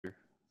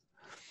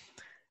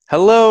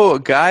Hello,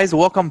 guys.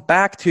 Welcome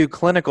back to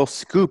Clinical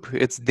Scoop.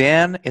 It's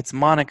Dan, it's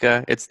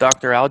Monica, it's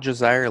Dr. Al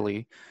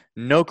Jazairli.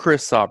 No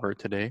Chris Sauber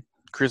today.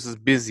 Chris is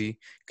busy,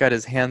 got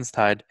his hands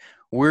tied.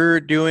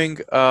 We're deviating.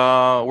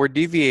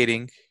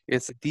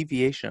 It's a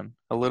deviation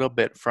a little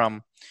bit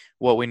from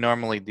what we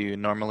normally do.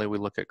 Normally, we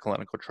look at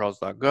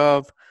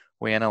clinicaltrials.gov,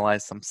 we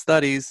analyze some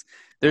studies.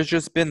 There's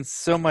just been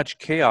so much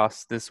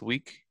chaos this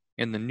week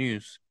in the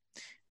news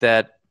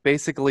that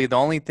basically the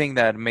only thing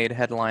that made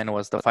headline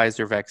was the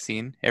Pfizer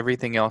vaccine.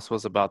 Everything else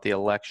was about the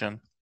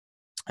election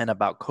and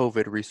about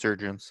COVID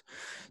resurgence.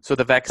 So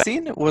the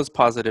vaccine was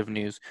positive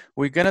news.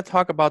 We're going to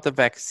talk about the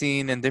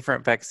vaccine and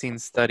different vaccine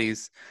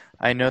studies.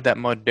 I know that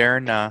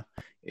Moderna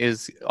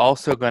is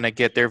also going to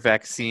get their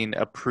vaccine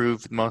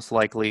approved most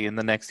likely in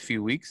the next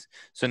few weeks.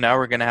 So now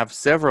we're going to have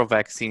several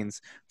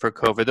vaccines for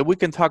COVID. We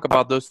can talk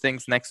about those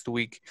things next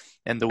week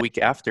and the week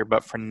after.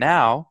 But for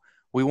now,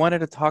 we wanted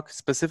to talk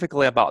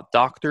specifically about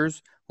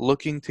doctors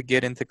looking to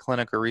get into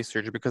clinical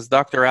research because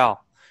Dr.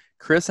 Al,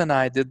 Chris and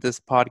I did this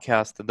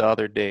podcast the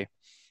other day,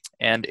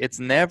 and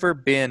it's never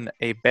been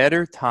a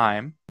better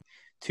time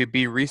to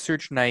be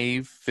research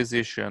naive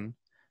physician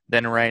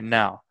than right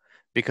now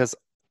because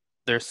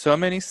there's so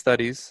many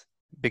studies.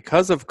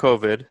 Because of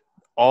COVID,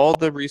 all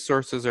the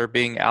resources are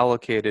being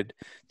allocated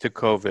to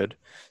COVID.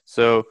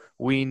 So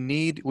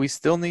we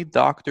still need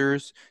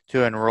doctors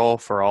to enroll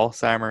for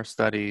Alzheimer's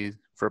studies,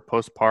 for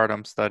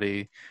postpartum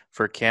study,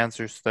 for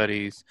cancer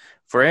studies,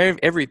 for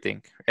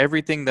everything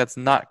that's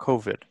not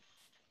COVID.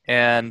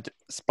 And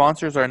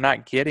sponsors are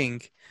not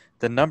getting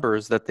the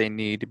numbers that they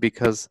need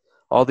because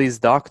all these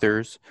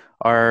doctors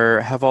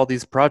have all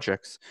these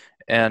projects,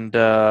 and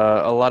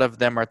a lot of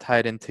them are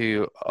tied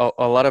into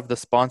a lot of the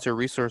sponsor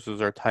resources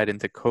are tied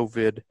into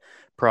COVID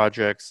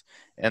projects.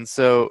 And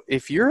so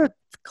if you're a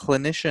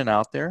clinician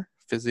out there,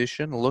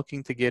 physician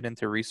looking to get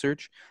into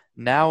research,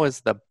 now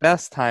is the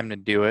best time to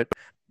do it.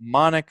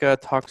 Monica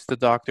talks to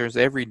doctors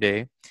every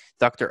day.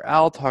 Dr.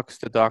 Al talks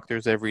to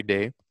doctors every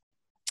day.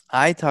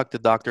 I talk to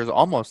doctors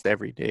almost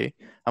every day.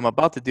 I'm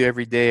about to do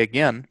every day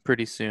again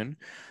pretty soon.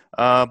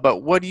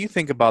 But what do you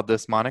think about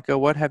this, Monica?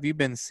 What have you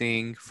been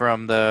seeing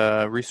from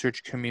the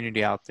research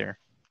community out there?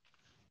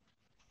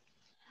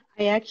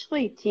 I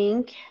actually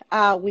think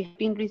we've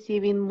been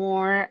receiving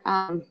more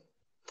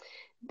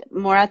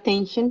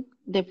attention,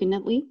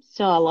 definitely.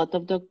 So a lot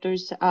of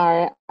doctors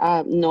are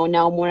know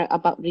now more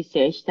about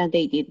research than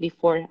they did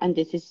before, and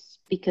this is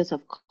because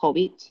of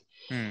COVID.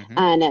 Mm-hmm.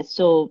 And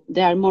so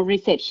there are more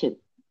reception,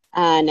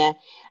 and uh,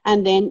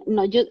 and then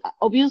not just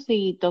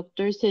obviously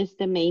doctors is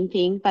the main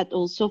thing, but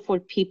also for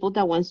people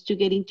that wants to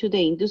get into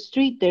the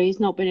industry, there is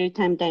no better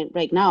time than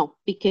right now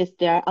because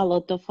there are a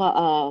lot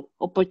of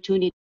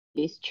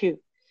opportunities too.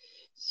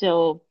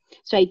 So,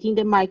 so I think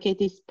the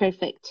market is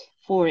perfect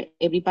for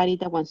everybody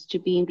that wants to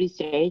be in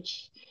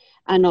research.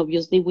 And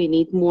obviously, we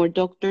need more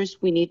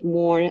doctors. We need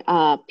more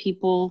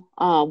people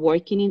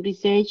working in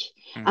research,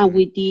 and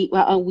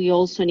Mm-hmm. we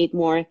also need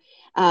more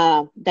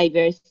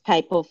diverse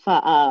type of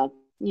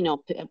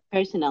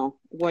personnel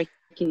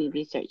working in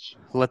research.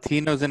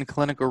 Latinos in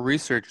clinical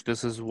research.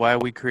 This is why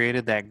we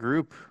created that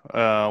group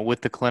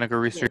with the clinical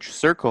Yes. research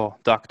circle,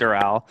 Dr.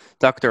 Al.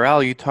 Dr.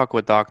 Al, you talk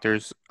with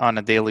doctors on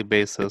a daily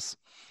basis.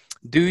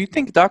 Do you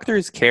think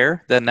doctors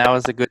care that now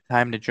is a good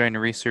time to join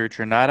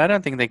research or not? I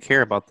don't think they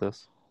care about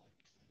this.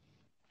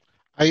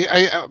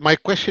 My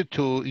question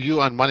to you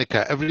and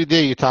Monica, every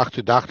day you talk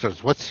to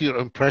doctors, what's your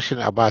impression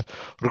about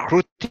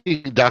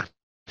recruiting doctors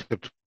to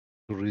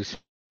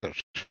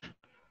research?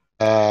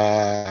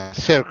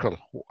 Circle,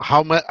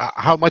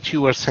 how much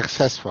you were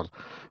successful?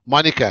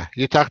 Monica,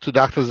 you talk to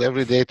doctors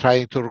every day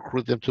trying to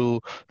recruit them to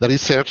the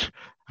research.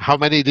 How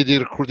many did you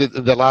recruit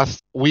in the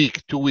last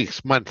week, 2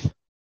 weeks, month?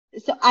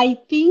 So I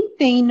think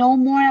they know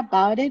more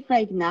about it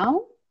right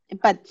now,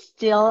 but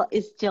still,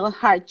 it's still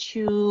hard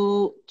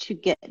to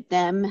get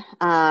them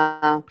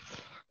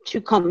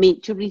to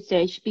commit to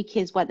research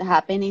because what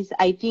happened is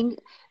I think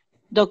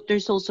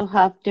doctors also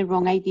have the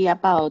wrong idea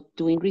about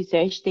doing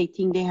research. They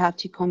think they have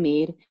to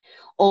commit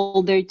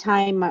all their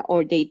time,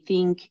 or they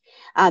think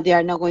they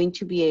are not going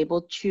to be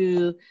able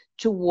to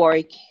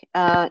work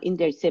in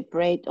their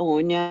separate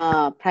own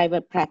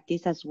private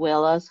practice as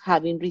well as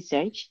having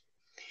research.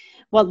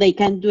 Well, they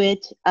can do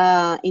it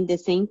in the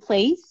same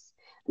place.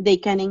 They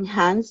can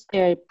enhance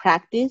their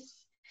practice,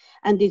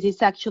 and this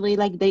is actually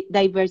like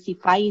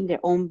diversifying their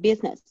own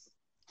business.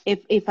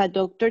 If a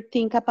doctor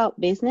think about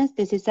business,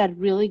 this is a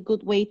really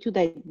good way to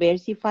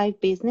diversify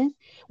business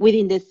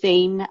within the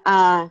same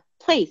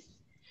place.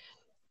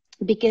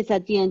 Because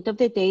at the end of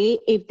the day,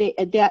 if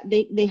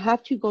they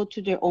have to go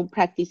to their own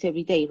practice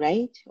every day,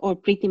 right? Or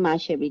pretty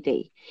much every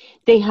day.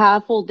 They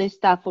have all this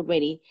stuff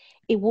already.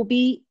 It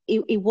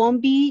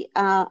won't be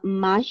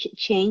much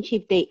change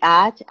if they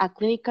add a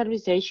clinical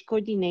research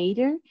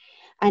coordinator,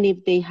 and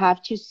if they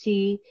have to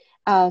see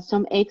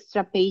some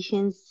extra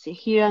patients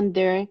here and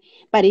there,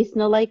 but it's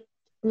not like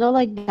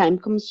time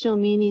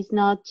consuming. It's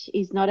not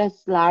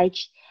as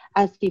large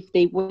as if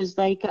they was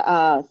like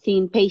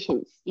seeing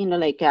patients,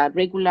 like a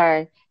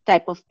regular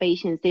type of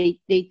patients.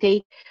 They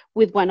take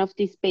with one of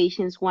these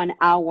patients 1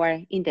 hour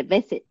in the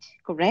visit,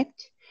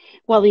 correct?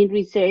 Well, in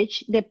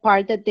research, the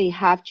part that they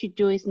have to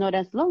do is not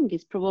as long.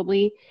 It's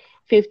probably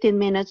 15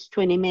 minutes,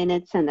 20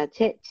 minutes, and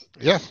that's it.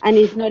 Yes, And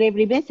it's not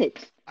every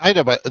visit. I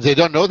know, but they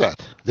don't know that.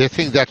 They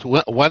think that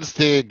once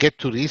they get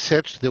to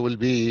research,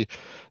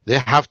 they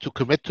have to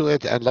commit to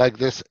it, and like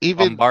this,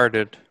 even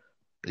Bombarded.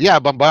 yeah,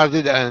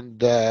 bombarded,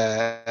 and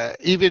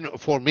even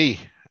for me,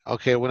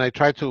 okay, when I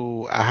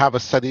have a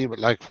study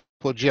like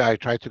for GI, I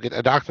try to get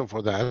a doctor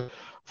for that.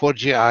 For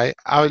GI,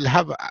 I will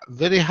have a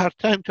very hard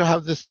time to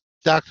have this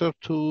doctor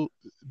to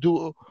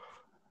do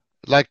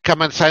like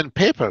come and sign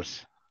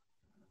papers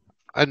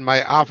in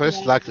my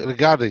office, Yeah. like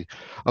regarding,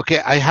 okay,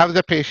 I have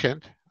the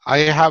patient, I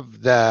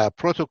have the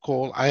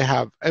protocol, I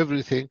have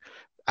everything.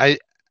 I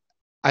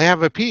I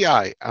have a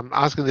PI. I'm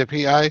asking the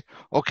PI,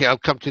 okay, I'll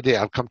come today,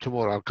 I'll come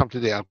tomorrow, I'll come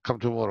today, I'll come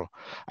tomorrow.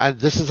 And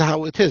this is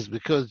how it is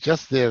because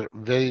just they're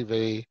very,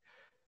 very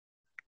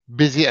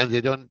busy and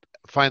they don't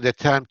find the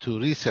time to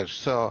research.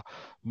 So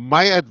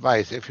my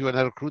advice, if you want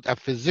to recruit a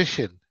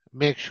physician,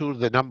 make sure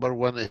the number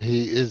one,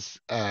 he is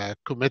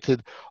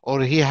committed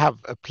or he have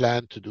a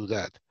plan to do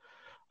that.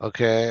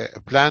 Okay,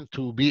 plan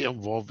to be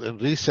involved in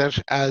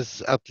research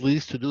as at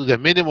least to do the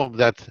minimum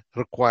that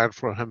required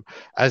for him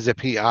as a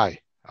PI.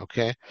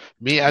 Okay,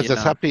 me as a Yeah.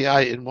 sub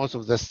PI in most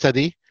of the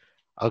study.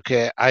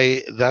 Okay,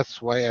 I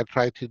that's why I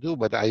try to do,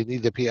 but I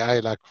need the PI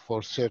like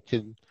for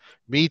certain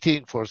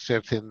meeting for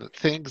certain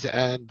things,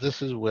 and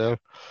this is where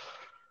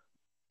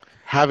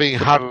having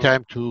hard So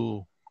time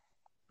to.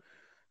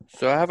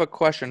 So I have a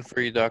question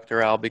for you,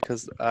 Dr. Al,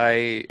 because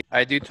I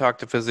do talk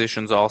to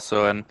physicians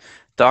also, and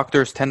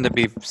doctors tend to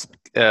be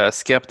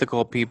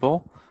skeptical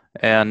people,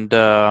 and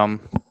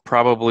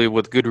probably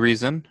with good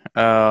reason.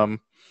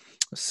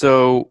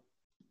 So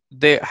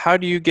they, how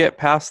do you get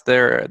past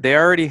their? They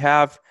already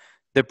have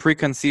the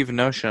preconceived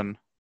notion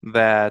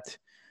that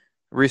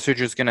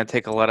research is going to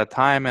take a lot of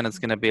time and it's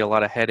going to be a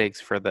lot of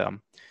headaches for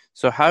them.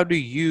 So how do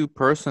you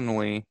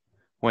personally,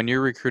 when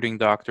you're recruiting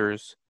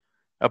doctors,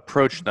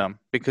 approach them,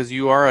 because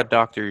you are a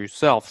doctor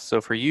yourself,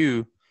 so for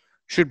you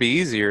should be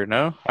easier,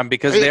 no?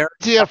 Because It's they're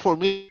easier for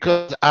me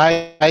because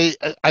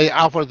I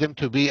offer them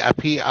to be a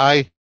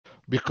PI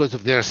because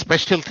of their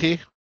specialty.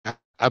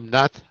 I'm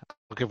not. I'm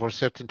looking for a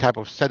certain type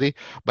of study,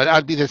 but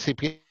I'll be the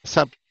CP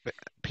sub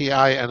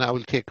PI and I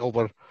will take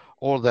over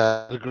all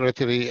the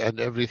regulatory and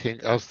everything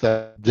else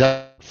that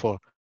done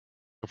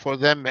for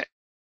them.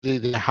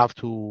 They have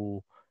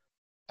to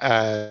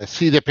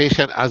see the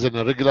patient as in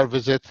a regular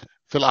visit,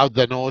 fill out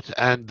the note,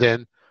 and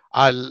then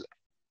I'll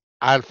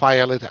I'll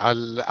file it,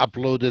 I'll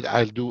upload it,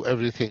 I'll do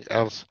everything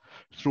else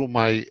through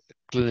my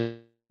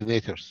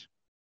coordinators.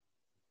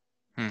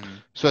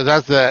 hmm. So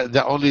that's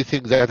the only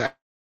thing that I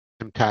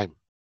have time.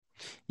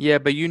 Yeah,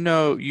 but you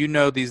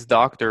know these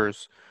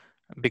doctors,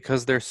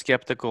 because they're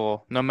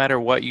skeptical, no matter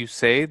what you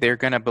say, they're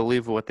gonna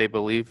believe what they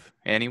believe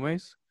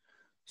anyways.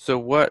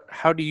 So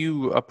how do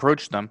you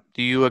approach them?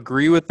 Do you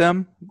agree with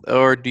them,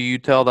 or do you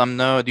tell them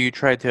no? Do you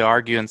try to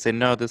argue and say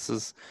no, this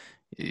is,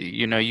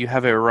 you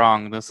have it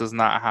wrong, this is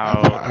not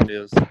how Uh, it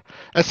is?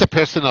 It's a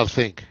personal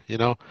thing, you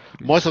know.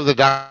 Yeah. Most of the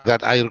doctors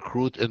that I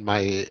recruit in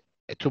my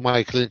to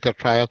my clinical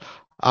trial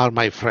are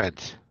my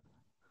friends.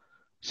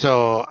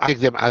 So I take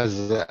them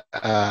as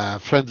a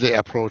friendly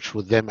approach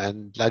with them,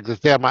 and like this,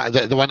 they're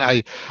the one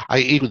I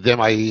eat with them.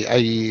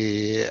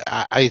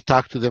 I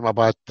talk to them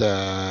about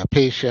the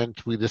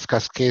patient. We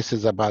discuss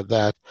cases about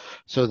that.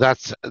 So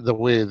that's the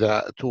way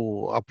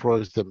to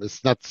approach them.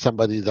 It's not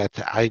somebody that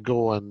I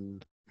go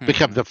and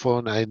pick up Hmm. the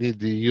phone. I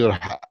need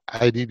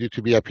you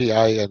to be a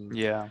PI and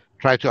Yeah.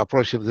 try to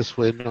approach them this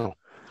way. No,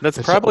 That's it's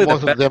probably the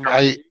most of best them.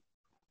 I strategy.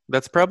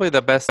 That's probably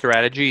the best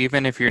strategy,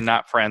 even if you're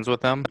not friends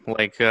with them.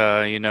 Like,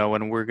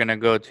 when we're gonna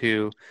go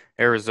to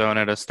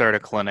Arizona to start a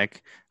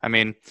clinic, I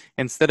mean,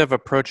 instead of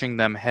approaching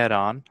them head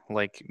on,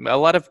 like a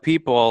lot of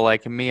people,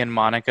 like me and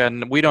Monica,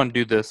 and we don't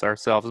do this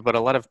ourselves, but a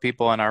lot of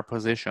people in our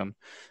position,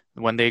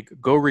 when they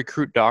go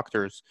recruit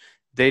doctors,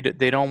 they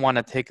don't want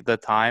to take the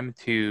time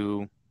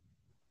to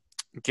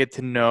get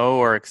to know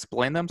or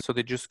explain them, so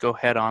they just go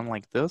head on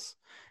like this,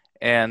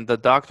 and the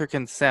doctor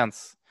can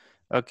sense,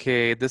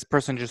 okay, this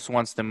person just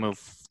wants to move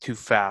too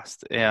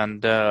fast.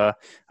 And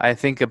I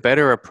think a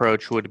better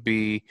approach would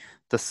be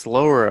the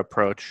slower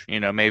approach,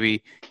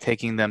 maybe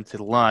taking them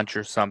to lunch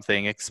or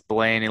something,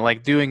 explaining,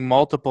 like doing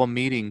multiple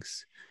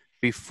meetings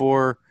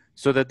before,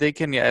 so that they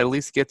can at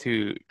least get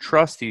to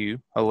trust you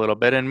a little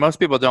bit. And most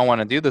people don't want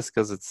to do this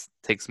because it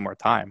takes more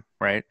time,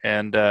 right?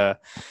 And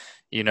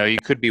you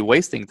could be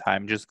wasting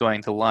time just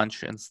going to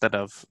lunch instead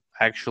of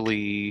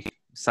actually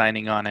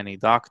signing on any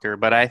doctor.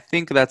 But I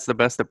think that's the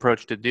best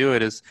approach to do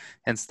it, is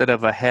instead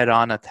of a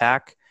head-on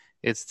attack,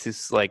 it's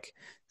to like,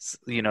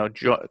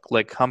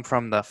 like come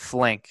from the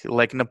flank,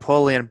 like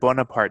Napoleon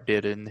Bonaparte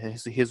did in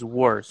his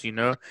wars.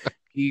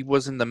 He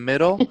was in the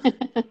middle,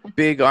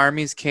 big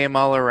armies came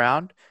all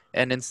around,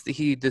 and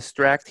he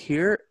distract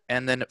here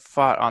and then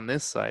fought on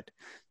this side.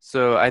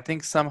 So I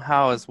think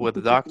somehow, as with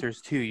the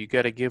doctors too, you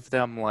got to give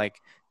them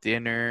like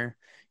dinner,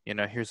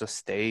 here's a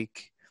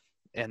steak,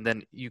 and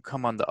then you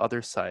come on the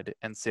other side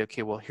and say,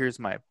 okay, well, here's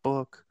my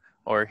book,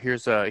 or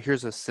here's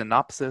a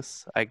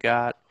synopsis I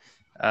got,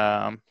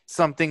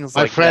 some things My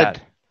like that.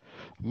 friend,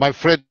 my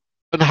friend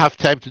don't have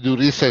time to do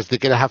research. They're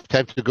gonna have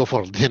time to go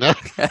for dinner.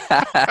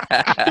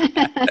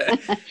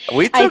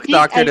 We I took think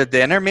Doctor to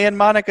dinner. Me and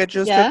Monica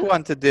just took yeah,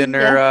 one to yeah.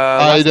 dinner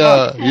I last month.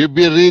 know you've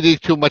been reading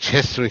too much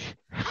history.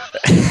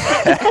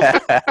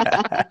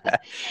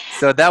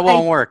 So that I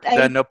won't work. The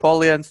I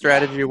Napoleon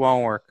strategy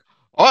won't work.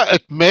 Or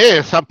it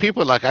may. Some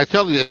people, like I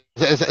tell you,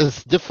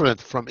 it's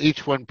different from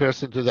each one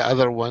person to the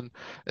other one.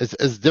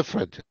 It's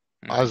different. As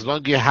Hmm.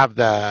 long you have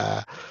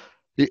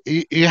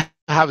you have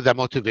to have the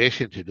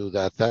motivation to do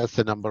that. That's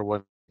the number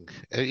one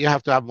thing. You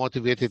have to have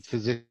motivated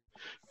physician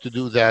to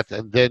do that,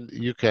 and then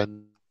you can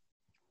do it.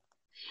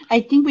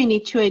 I think we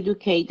need to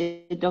educate the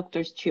doctors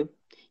too.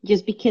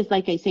 Just because,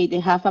 like I say, they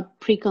have a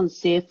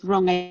preconceived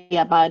wrong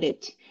idea about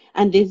it.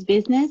 And this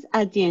business,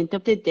 at the end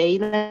of the day,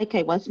 like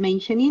I was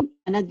mentioning, is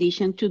an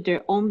addition to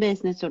their own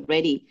business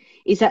already.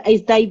 It's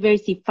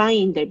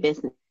diversifying their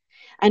business,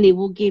 and it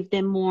will give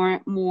them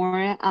more.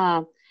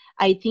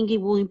 I think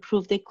it will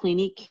improve the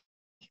clinic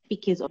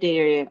because of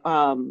their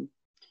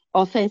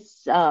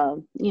office,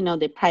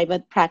 the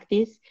private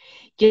practice,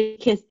 just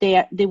because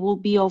they will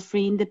be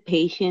offering the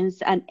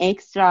patients an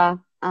extra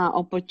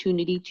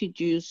opportunity to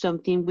do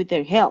something with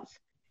their health.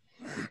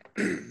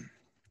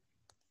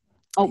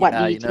 Or what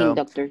do Yeah, you think,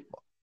 doctor?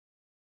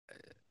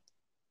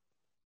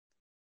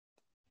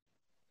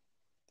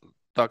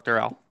 Dr.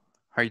 Al,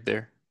 are you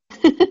there?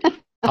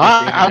 Is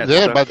the I'm internet there,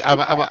 stuck? but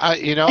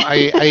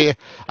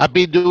I've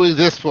been doing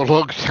this for a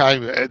long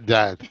time,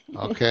 Dad.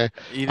 Okay,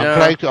 You I'm know,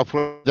 trying to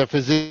approach the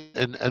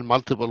physician in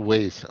multiple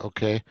ways.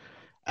 Okay,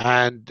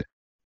 and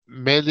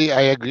mainly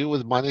I agree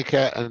with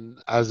Monica, and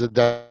as a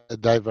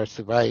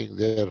diversifying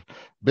their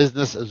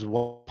business is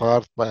one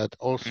part, but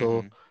also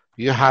mhm.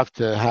 you have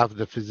to have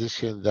the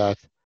physician that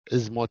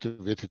is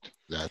motivated to do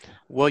that.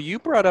 Well, you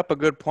brought up a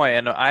good point,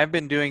 and I've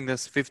been doing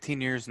this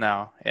 15 years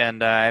now,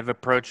 and I've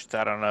approached,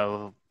 I don't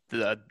know,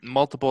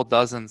 multiple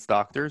dozens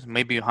doctors,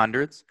 maybe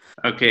hundreds.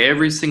 Okay,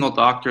 every single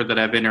doctor that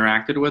I've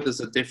interacted with is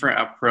a different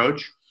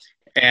approach,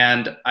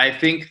 and I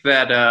think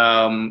that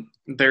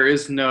there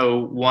is no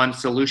one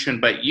solution.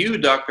 But you,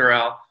 Dr.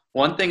 Al,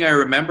 one thing I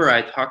remember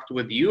I talked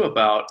with you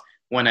about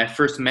when I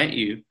first met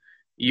you,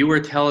 you were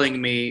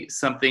telling me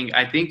something.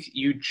 I think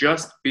you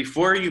just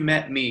before you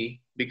met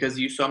me, because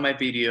you saw my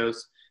videos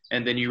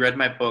and then you read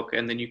my book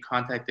and then you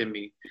contacted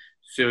me.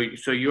 So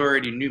you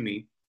already knew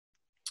me.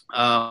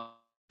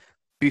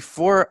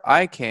 Before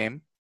I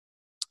came,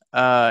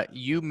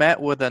 you met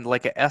with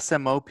like a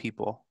SMO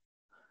people,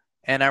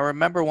 and I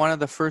remember one of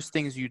the first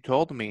things you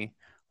told me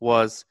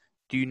was,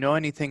 "Do you know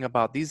anything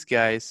about these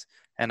guys?"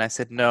 And I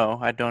said, "No,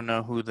 I don't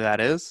know who that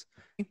is."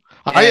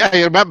 And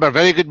I remember,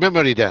 very good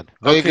memory then.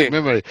 Very good okay,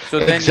 memory. so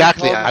then you Exactly.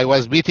 told I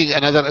was meeting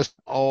another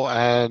SMO,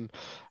 and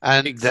I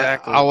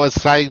exactly. was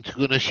trying to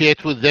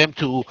negotiate with them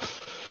to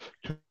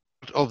be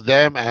part of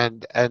them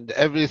and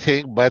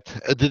everything, but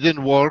it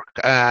didn't work.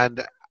 And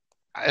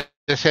at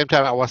the same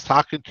time, I was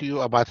talking to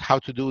you about how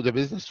to do the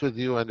business with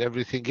you and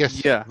everything.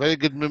 Yes, Yeah. very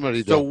good memory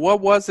So then.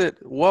 what was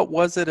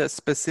it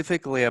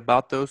specifically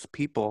about those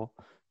people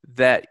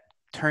that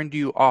turned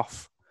you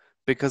off?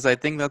 Because I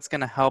think that's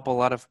going to help a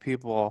lot of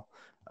people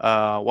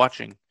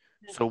watching.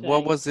 So That's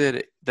what right. was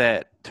it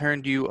that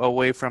turned you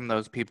away from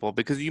those people?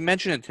 Because you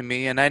mentioned it to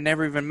me and I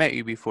never even met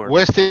you before.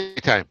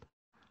 Wasting time.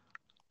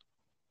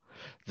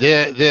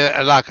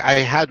 They like I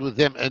had with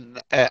them in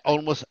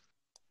almost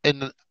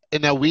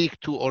in a week,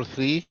 2 or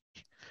 3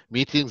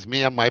 meetings,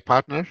 me and my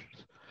partner,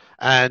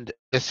 and at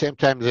the same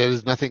time, there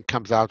is nothing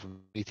comes out of the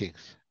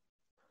meetings.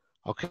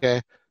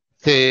 Okay,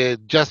 they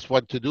just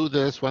want to do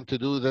this, want to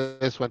do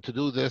this, want to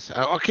do this.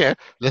 Okay,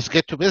 let's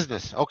get to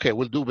business. Okay,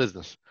 we'll do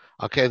business.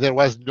 Okay, there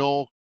was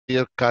no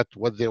clear cut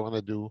what they want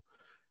to do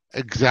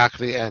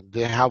exactly, and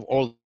they have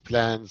all these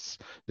plans.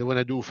 They want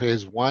to do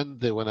phase one.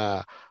 They want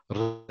to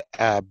run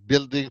a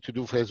building to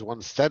do phase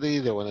one study.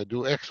 They want to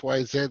do X,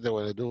 Y, Z. They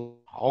want to do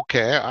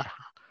okay.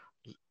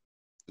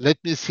 Let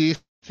me see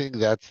something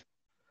that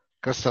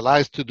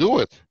crystallized to do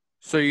it.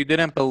 So you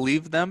didn't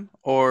believe them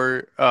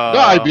or No,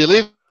 I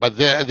believe, but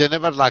they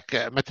never like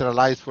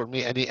materialized for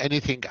me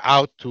anything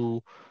out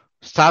to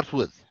start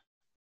with.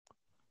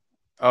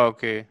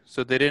 okay.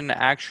 So they didn't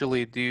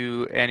actually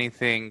do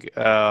anything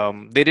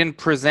they didn't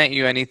present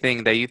you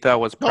anything that you thought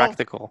was No,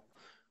 practical.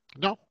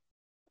 no,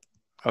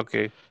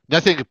 Okay.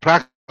 nothing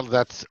practical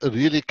that's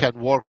really can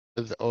work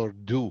with or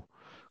do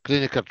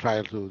clinical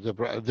trial to.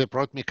 They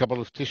brought me a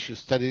couple of tissue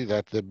studies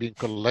that they've been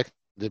collecting.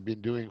 They've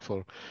been doing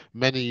for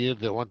many years.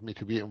 They want me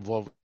to be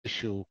involved in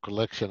tissue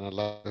collection and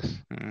like this.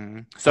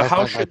 So That's how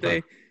not my should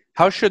part.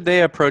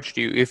 they approach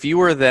you if you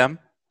were them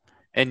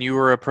and you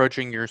were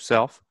approaching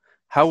yourself?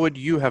 How would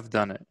you have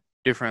done it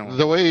differently?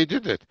 The way you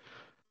did it.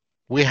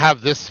 We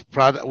have this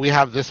product. We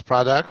have this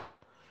product.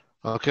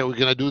 Okay, we're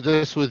gonna do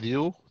this with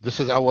you. This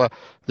is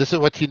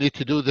what you need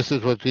to do. This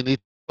is what we need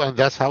to do, and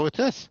that's how it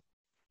is.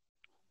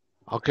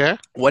 Okay.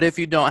 What if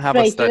you don't have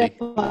a Straight to the study?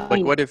 Like,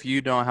 point. what if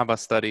you don't have a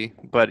study,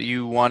 but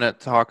you want to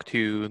talk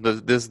to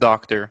this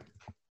doctor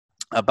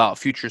about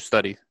future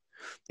study?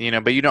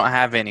 But you don't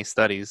have any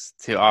studies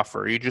to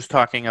offer. You're just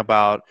talking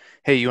about,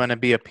 hey, you want to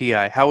be a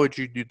PI. How would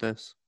you do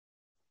this?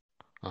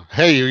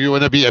 Hey, you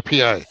want to be a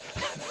PI?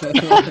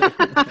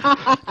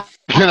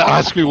 You're gonna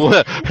ask me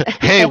what?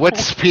 Hey,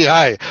 what's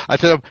PI? I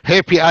tell them,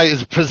 hey, PI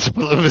is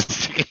principal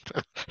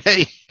investigator.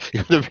 Hey,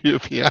 you wanna be a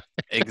PI?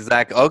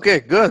 Exactly. Okay,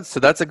 good. So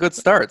that's a good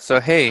start. So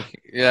hey,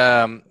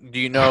 do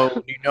you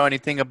know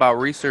anything about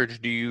research?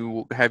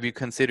 Have you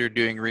considered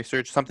doing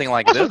research, something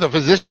like Most this? of the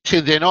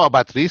physicians they know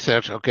about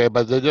research, okay,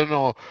 but they don't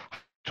know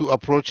to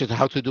approach it,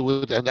 how to do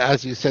it, and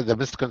as you said, the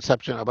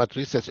misconception about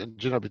research in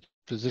general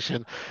between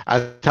physicians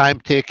as time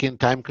taking,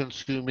 time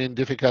consuming,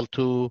 difficult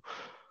to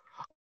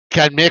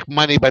can make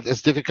money, but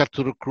it's difficult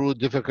to recruit,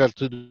 difficult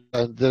to do,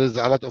 and there is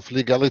a lot of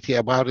legality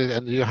about it,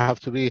 and you have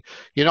to be,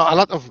 a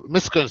lot of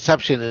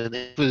misconception in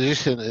each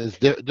physician is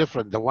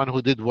different. The one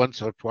who did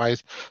once or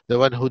twice, the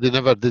one who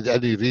never did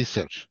any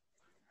research.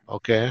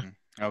 Okay,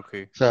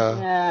 Okay. so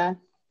Yeah,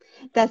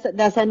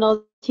 that's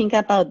another thing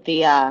about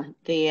the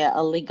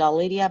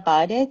legality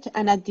about it.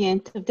 And at the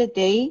end of the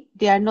day,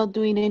 they are not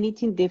doing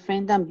anything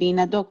different than being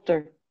a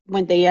doctor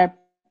when they are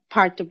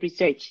part of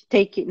research,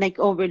 taking like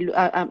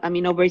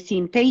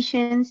overseeing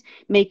patients,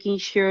 making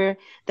sure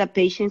that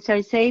patients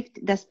are safe.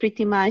 That's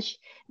pretty much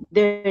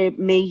their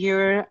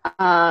major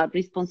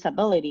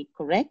responsibility,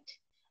 correct?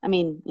 I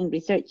mean, in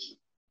research.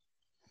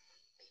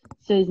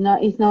 So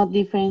it's not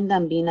different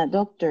than being a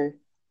doctor.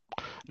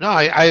 no,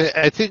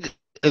 I think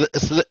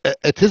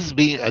it is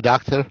being a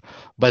doctor,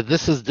 but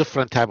this is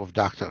different type of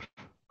doctor.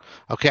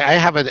 Okay, I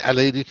have a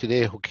lady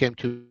today who came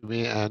to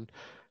me and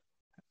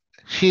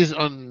she's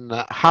on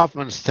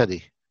Hoffman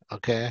study.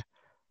 Okay,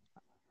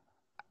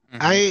 Mm-hmm.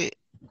 I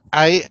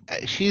I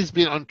she's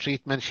been on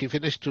treatment. She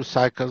finished 2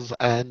 cycles,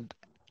 and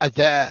at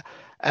the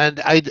and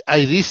I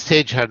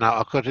restage her now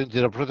according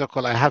to the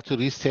protocol. I have to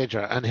restage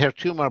her, and her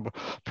tumor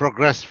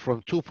progressed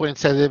from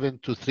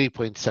 2.7 to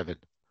 3.7.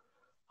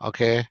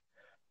 Okay,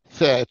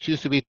 so it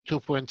used to be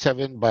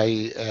 2.7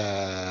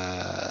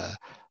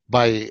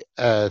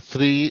 by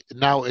 3.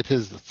 Now it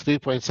is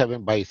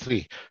 3.7 by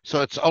 3.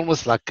 So it's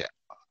almost like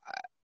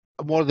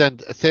more than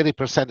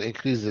 30%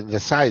 increase in the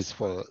size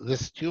for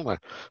this tumor.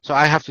 So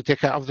I have to take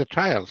her off the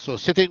trial. So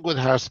sitting with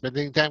her,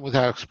 spending time with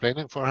her,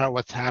 explaining for her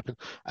what's happened,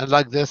 and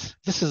like this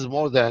is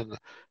more than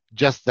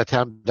just the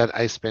time that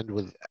I spend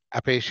with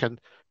a patient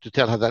to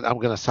tell her that I'm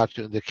going to start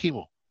you in the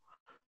chemo.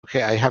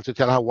 Okay, I have to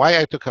tell her why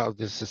I took her out of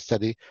this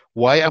study,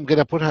 why I'm going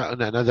to put her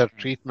on another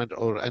treatment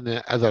or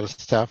any other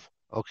stuff.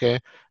 Okay,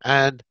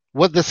 and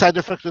what the side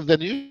effect of the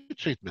new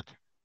treatment,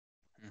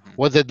 Mm-hmm.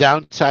 what's the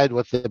downside,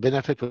 what's the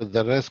benefit, what's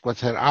the risk,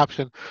 what's her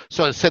option.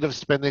 So instead of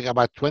spending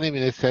about 20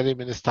 minutes, 30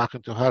 minutes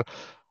talking to her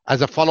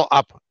as a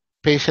follow-up,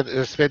 patient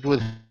is spent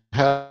with her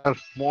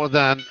more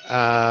than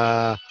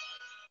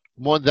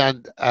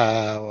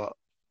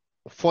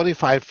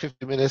 45,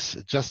 50 minutes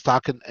just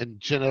talking in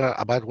general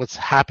about what's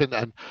happened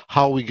and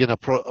how we're going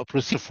to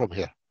proceed from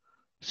here.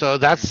 So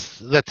that's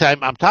the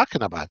time I'm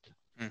talking about.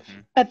 Mm-hmm.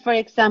 But for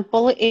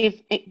example,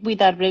 if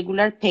with a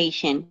regular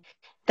patient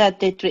that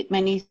the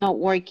treatment is not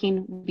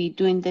working, would be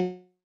doing the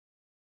same thing,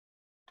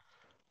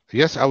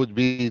 Yes, I would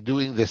be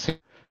doing the same.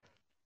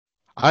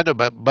 I know,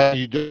 but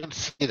you don't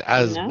see it you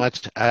as know?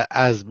 much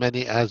as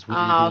many as when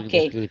you're doing the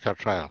Okay. clinical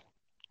trial.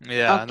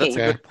 Yeah, that's a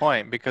Okay. Okay. good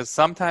point because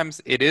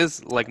sometimes it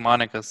is, like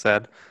Monica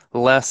said,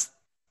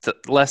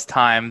 less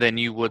time than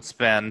you would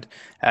spend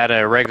at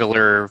a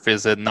regular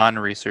visit,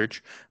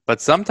 non-research,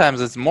 but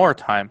sometimes it's more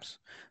times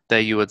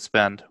that you would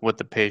spend with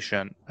the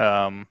patient,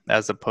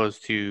 as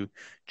opposed to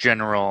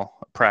general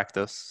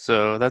practice.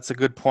 So that's a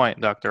good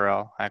point, Dr.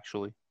 Al,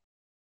 actually.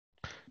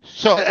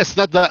 So it's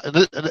not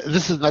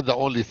this is not the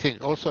only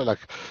thing. Also, like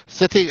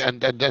sitting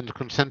and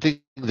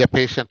consenting the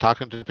patient,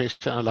 talking to the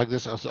patient and like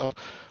this, also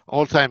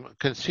all time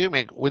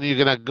consuming. When you're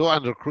gonna go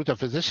and recruit a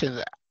physician,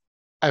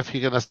 if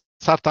you're gonna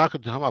start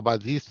talking to him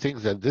about these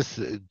things and this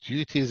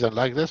duties and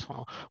like this,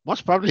 well,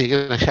 most probably he's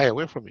gonna shy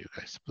away from you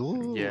guys.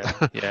 Ooh. Yeah,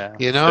 yeah.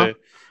 You know, So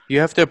you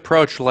have to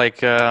approach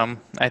like,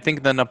 I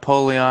think the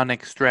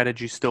Napoleonic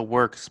strategy still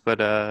works, but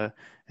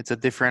it's a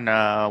different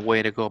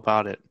way to go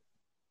about it.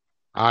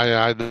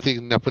 I don't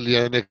think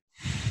Napoleonic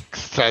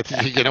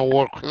strategy gonna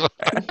work.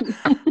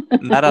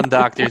 Not on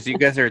doctors. You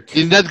guys are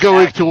You're too not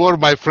going to savvy. war,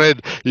 my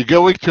friend. You're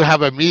going to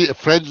have a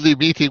friendly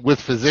meeting with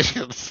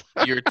physicians.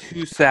 You're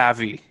too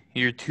savvy.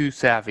 You're too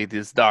savvy,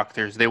 these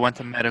doctors. They went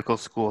to medical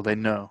school. They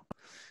know.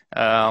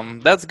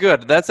 That's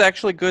good. That's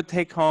actually good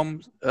take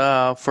home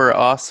for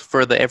us,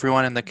 for the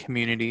everyone in the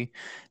community.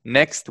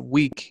 Next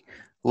week,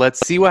 let's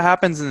see what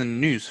happens in the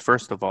news,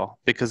 first of all,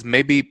 because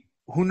maybe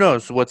who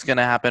knows what's going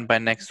to happen by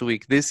next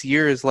week. This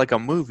year is like a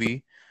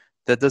movie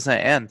that doesn't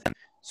end.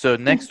 So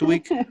next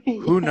week,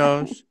 who Yeah.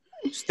 knows?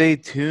 Stay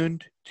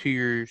tuned to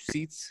your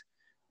seats,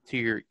 to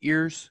your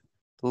ears,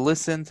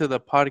 listen to the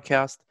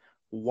podcast,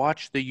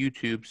 watch the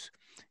YouTubes,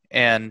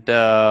 and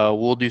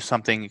we'll do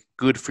something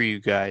good for you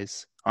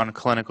guys. on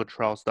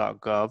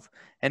clinicaltrials.gov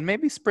and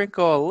maybe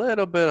sprinkle a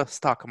little bit of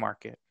stock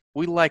market.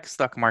 We like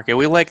stock market.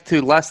 We like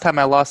to. Last time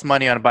I lost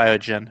money on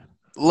Biogen.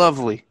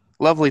 Lovely,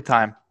 lovely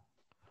time.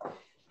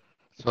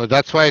 So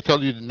that's why I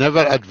told you never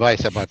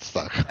advise about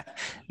stock.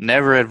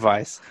 Never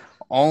advice.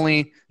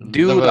 Only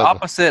do the Never.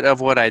 opposite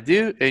of what I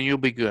do, and you'll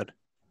be good.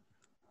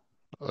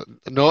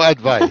 No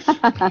advice.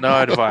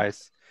 No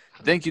advice.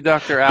 Thank you,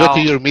 Dr. Go to Al.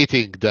 your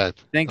meeting, Dad.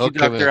 Thank you, Okay,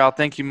 Dr. man. Al.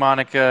 Thank you,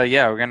 Monica.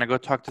 Yeah, we're going to go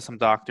talk to some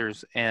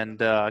doctors and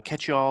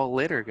catch you all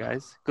later,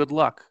 guys. Good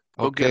luck.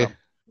 Go get Okay.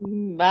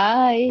 them.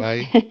 Bye.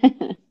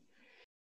 Bye.